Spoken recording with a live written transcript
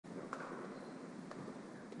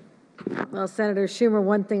Well, Senator Schumer,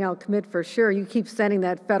 one thing I'll commit for sure, you keep sending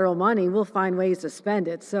that federal money, we'll find ways to spend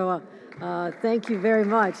it. So thank you very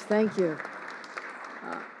much. Thank you.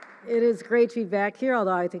 It is great to be back here,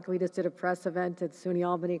 although I think we just did a press event at SUNY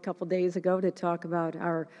Albany a couple days ago to talk about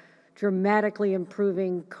our dramatically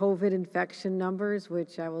improving COVID infection numbers,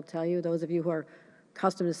 which I will tell you, those of you who are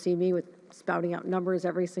accustomed to see me with spouting out numbers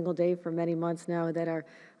every single day for many months now, that our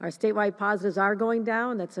statewide positives are going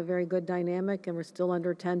down. That's a very good dynamic, and we're still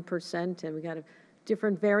under 10%, and we got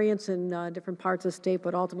different variants in different parts of the state,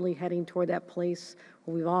 but ultimately heading toward that place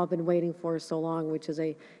where we've all been waiting for so long, which is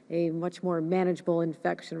a much more manageable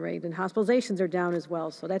infection rate. And hospitalizations are down as well.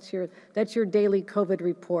 So that's your daily COVID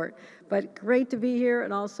report. But great to be here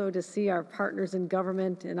and also to see our partners in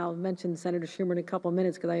government. And I'll mention Senator Schumer in a couple of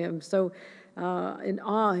minutes because I am so in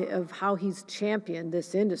awe of how he's championed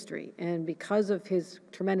this industry. And because of his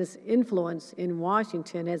tremendous influence in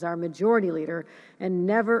Washington as our majority leader, and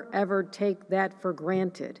never, ever take that for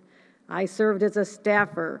granted. I served as a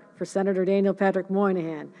staffer for Senator Daniel Patrick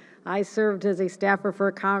Moynihan. I served as a staffer for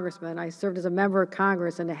a congressman. I served as a member of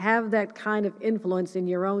Congress. And to have that kind of influence in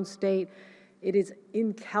your own state, it is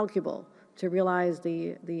incalculable to realize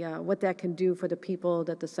what that can do for the people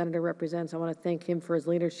that the senator represents. I want to thank him for his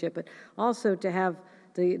leadership, but also to have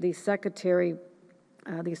the secretary,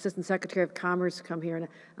 the Assistant Secretary of Commerce come here. And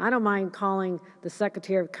I don't mind calling the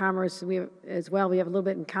Secretary of Commerce as well. We have a little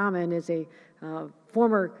bit in common as a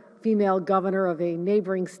former female governor of a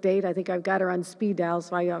neighboring state. I think I've got her on speed dial,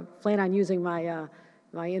 so I plan on using my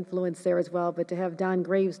influence there as well. But to have Don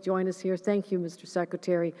Graves join us here, thank you, Mr.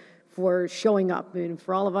 Secretary, for showing up. I mean,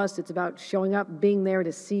 for all of us, it's about showing up, being there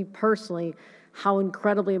to see personally how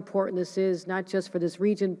incredibly important this is, not just for this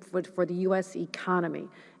region, but for the U.S. economy.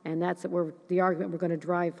 And that's the argument we're going to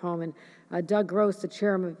drive home. And Doug Gross, the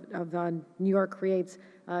chairman of New York Creates,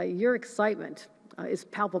 your excitement is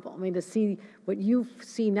palpable. I mean, to see what you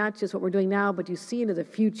see, not just what we're doing now, but you see into the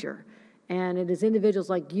future. And it is individuals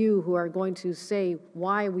like you who are going to say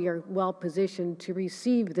why we are well positioned to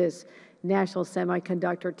receive this National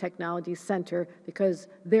Semiconductor Technology Center, because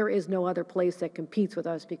there is no other place that competes with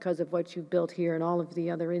us because of what you've built here and all of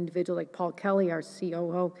the other individuals like Paul Kelly, our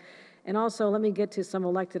COO. And also, let me get to some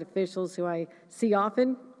elected officials who I see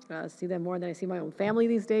often. See them more than I see my own family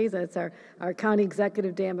these days. That's our County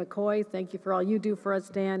Executive, Dan McCoy. Thank you for all you do for us,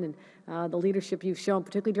 Dan, and the leadership you've shown,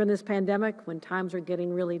 particularly during this pandemic when times are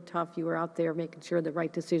getting really tough. You were out there making sure the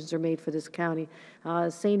right decisions are made for this county.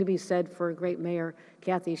 Same to be said for great Mayor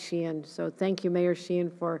Kathy Sheehan. So thank you, Mayor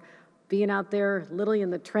Sheehan, for being out there literally in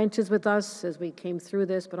the trenches with us as we came through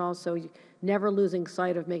this, but also never losing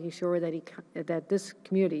sight of making sure that this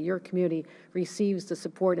community, your community, receives the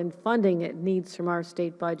support and funding it needs from our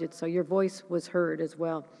state budget. So your voice was heard as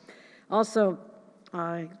well. Also,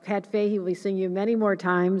 Pat Fahey will be seeing you many more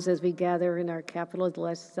times as we gather in our Capitol. The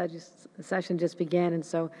last session just began, and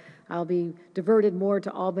so I'll be diverted more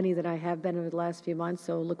to Albany than I have been over the last few months,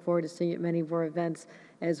 so look forward to seeing you at many more events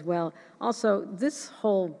as well. Also,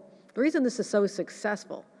 the reason this is so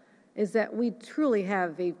successful is that we truly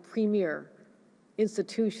have a premier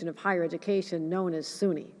institution of higher education known as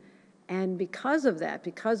SUNY. And because of that,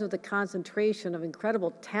 because of the concentration of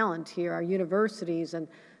incredible talent here, our universities and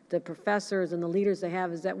the professors and the leaders they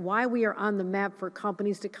have, is that why we are on the map for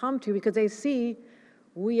companies to come to, because they see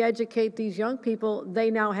we educate these young people, they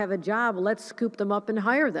now have a job, let's scoop them up and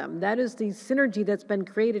hire them. That is the synergy that's been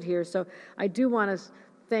created here. So I do want to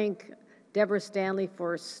thank Deborah Stanley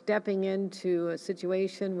for stepping into a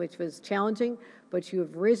situation which was challenging, but you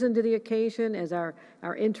have risen to the occasion as our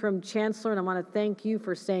interim chancellor, and I want to thank you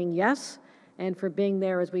for saying yes and for being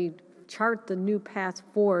there as we chart the new path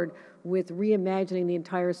forward with reimagining the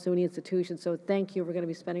entire SUNY institution. So thank you. We're going to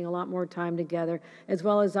be spending a lot more time together, as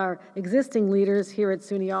well as our existing leaders here at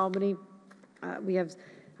SUNY Albany. We have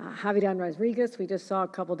Javier Rodriguez, we just saw a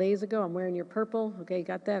couple days ago. I'm wearing your purple. Okay, you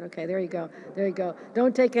got that? Okay, there you go. There you go.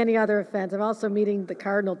 Don't take any other offense. I'm also meeting the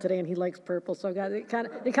Cardinal today, and he likes purple, so it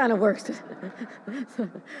kind of works.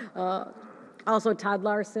 Also, Todd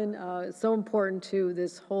Larson, so important to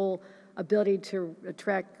this whole ability to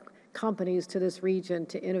attract companies to this region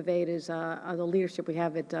to innovate is the leadership we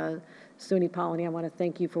have at SUNY Poly. I want to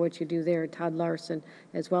thank you for what you do there, Todd Larson,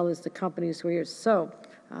 as well as the companies who are here. So,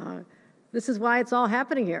 this is why it's all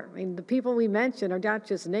happening here. I mean, the people we mentioned are not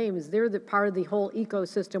just names. They're the part of the whole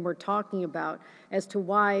ecosystem we're talking about as to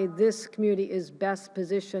why this community is best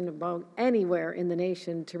positioned among anywhere in the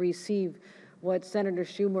nation to receive what Senator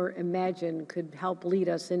Schumer imagined could help lead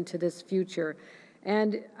us into this future.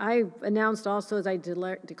 And I announced also, as I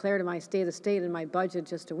declared in my State of the State in my budget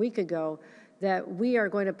just a week ago, that we are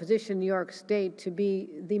going to position New York State to be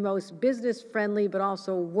the most business-friendly but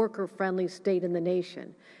also worker-friendly state in the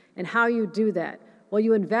nation. And how you do that? Well,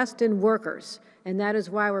 you invest in workers, and that is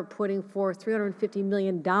why we're putting forth $350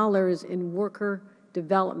 million in worker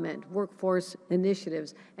development, workforce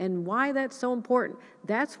initiatives. And why that's so important?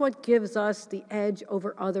 That's what gives us the edge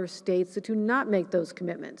over other states that do not make those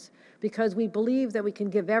commitments, because we believe that we can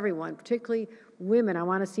give everyone, particularly women. I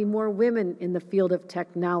want to see more women in the field of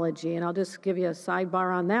technology, and I'll just give you a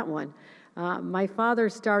sidebar on that one. My father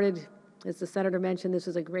started, as the senator mentioned, this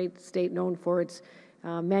is a great state known for its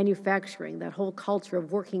manufacturing, that whole culture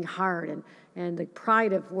of working hard and the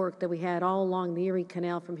pride of work that we had all along the Erie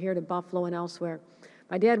Canal from here to Buffalo and elsewhere.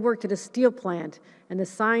 My dad worked at a steel plant, and the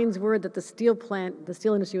signs were that the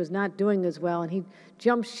steel industry was not doing as well, and he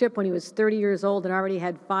jumped ship when he was 30 years old and already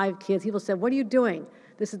had 5 kids. People said, "What are you doing?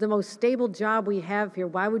 This is the most stable job we have here.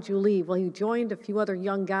 Why would you leave?" Well, he joined a few other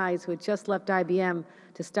young guys who had just left IBM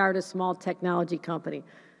to start a small technology company.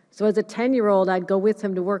 So as a 10-year-old, I'd go with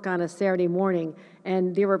him to work on a Saturday morning,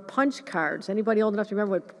 and there were punch cards. Anybody old enough to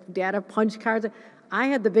remember what data punch cards are? I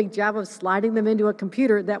had the big job of sliding them into a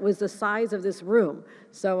computer that was the size of this room.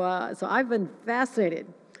 So I've been fascinated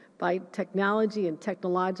by technology and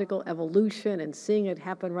technological evolution and seeing it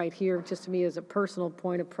happen right here, just to me as a personal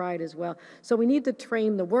point of pride as well. So we need to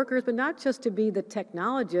train the workers, but not just to be the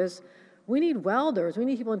technologists. We need welders, we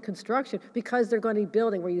need people in construction, because they're going to be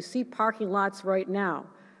building where you see parking lots right now.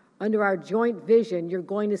 Under our joint vision, you're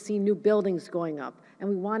going to see new buildings going up, and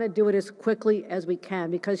we want to do it as quickly as we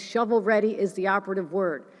can, because shovel-ready is the operative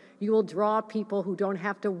word. You will draw people who don't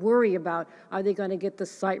have to worry about, are they going to get the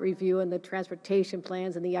site review and the transportation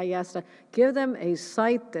plans and the EIS. Give them a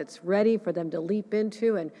site that's ready for them to leap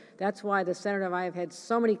into, and that's why the senator and I have had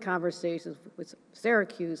so many conversations with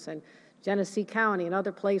Syracuse and Genesee County and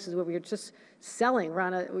other places where we're just selling.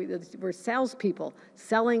 We're salespeople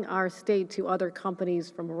selling our state to other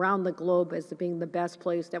companies from around the globe as being the best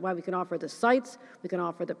place. That's why we can offer the sites, we can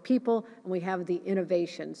offer the people, and we have the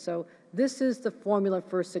innovation. So this is the formula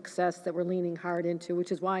for success that we're leaning hard into,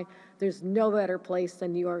 which is why there's no better place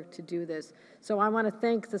than New York to do this. So I want to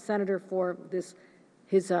thank the senator for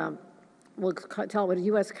we'll tell it a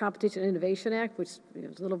U.S. Competition and Innovation Act, which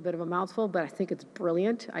is a little bit of a mouthful, but I think it's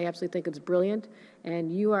brilliant. I absolutely think it's brilliant.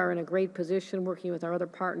 And you are in a great position working with our other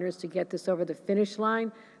partners to get this over the finish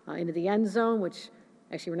line, into the end zone, which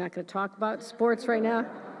actually we're not going to talk about sports right now.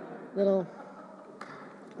 Little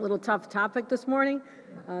tough topic this morning,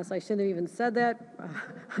 so I shouldn't have even said that,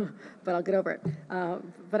 but I'll get over it.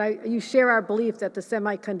 But you share our belief that the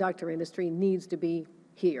semiconductor industry needs to be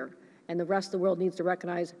here, and the rest of the world needs to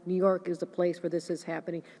recognize New York is the place where this is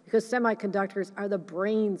happening, because semiconductors are the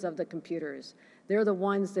brains of the computers. They're the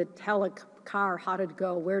ones that tell a car how to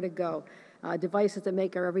go, where to go, devices that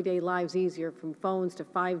make our everyday lives easier, from phones to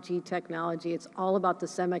 5G technology. It's all about the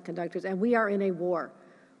semiconductors, and we are in a war.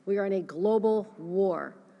 We are in a global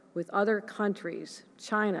war with other countries,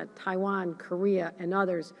 China, Taiwan, Korea, and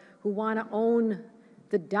others, who want to own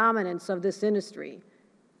the dominance of this industry.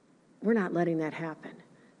 We're not letting that happen.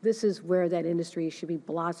 This is where that industry should be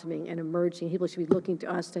blossoming and emerging. People should be looking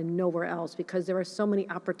to us and nowhere else, because there are so many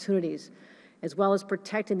opportunities, as well as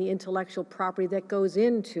protecting the intellectual property that goes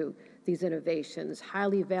into these innovations,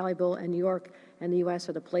 highly valuable, and New York and the U.S.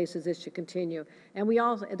 are the places this should continue. And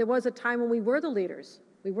there was a time when we were the leaders.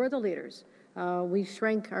 We were the leaders. We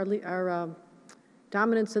shrank our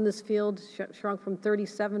dominance in this field, shrunk from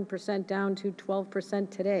 37% down to 12%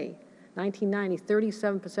 today. 1990,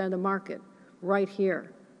 37% of the market right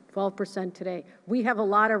here. 12% today. We have a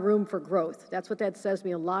lot of room for growth. That's what that says to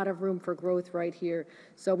me, a lot of room for growth right here.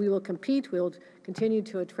 So we will compete. We'll continue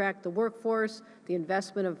to attract the workforce, the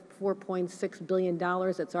investment of $4.6 billion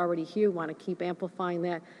that's already here. We want to keep amplifying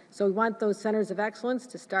that. So we want those centers of excellence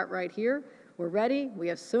to start right here. We're ready. We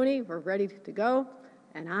have SUNY. We're ready to go.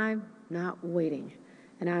 And I'm not waiting.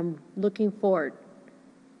 And I'm looking forward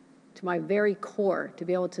to my very core to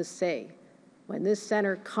be able to say, when this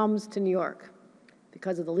center comes to New York,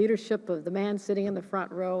 because of the leadership of the man sitting in the front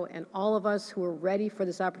row and all of us who are ready for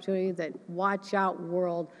this opportunity, that watch out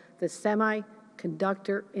world, the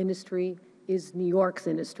semiconductor industry is New York's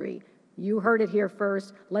industry. You heard it here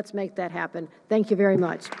first. Let's make that happen. Thank you very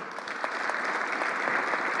much.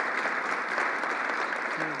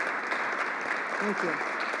 Thank you.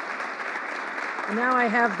 And now I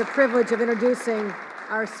have the privilege of introducing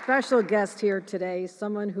our special guest here today,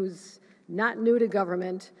 someone who's not new to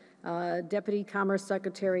government. Deputy Commerce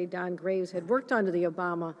Secretary Don Graves had worked under the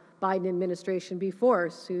Obama-Biden administration before,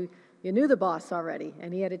 so you knew the boss already,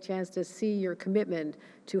 and he had a chance to see your commitment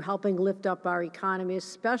to helping lift up our economy,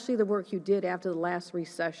 especially the work you did after the last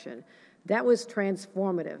recession. That was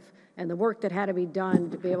transformative, and the work that had to be done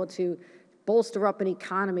to be able to bolster up an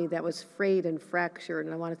economy that was frayed and fractured.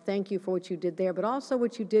 And I want to thank you for what you did there, but also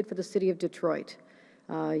what you did for the city of Detroit.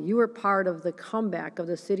 You were part of the comeback of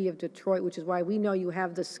the city of Detroit, which is why we know you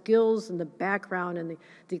have the skills and the background and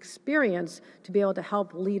the experience to be able to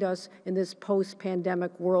help lead us in this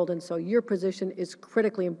post-pandemic world. And so your position is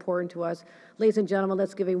critically important to us. Ladies and gentlemen,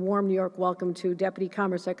 let's give a warm New York welcome to Deputy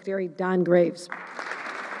Commerce Secretary Don Graves.